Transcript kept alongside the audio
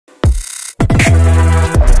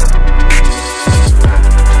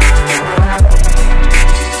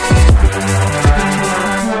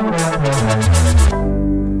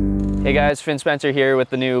guys, Finn Spencer here with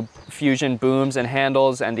the new Fusion booms and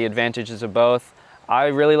handles and the advantages of both. I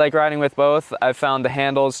really like riding with both. I've found the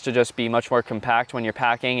handles to just be much more compact when you're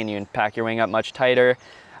packing, and you can pack your wing up much tighter.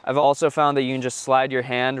 I've also found that you can just slide your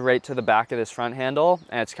hand right to the back of this front handle,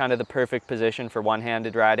 and it's kind of the perfect position for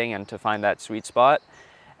one-handed riding and to find that sweet spot.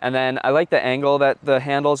 And then I like the angle that the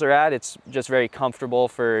handles are at. It's just very comfortable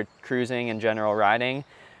for cruising and general riding.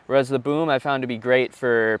 Whereas the boom I found to be great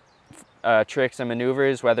for tricks and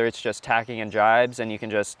maneuvers, whether it's just tacking and jibes, and you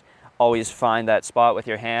can just always find that spot with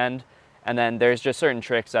your hand. And then there's just certain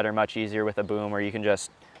tricks that are much easier with a boom where you can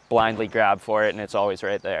just blindly grab for it and it's always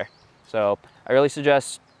right there. So I really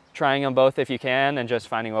suggest trying them both if you can and just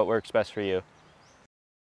finding what works best for you.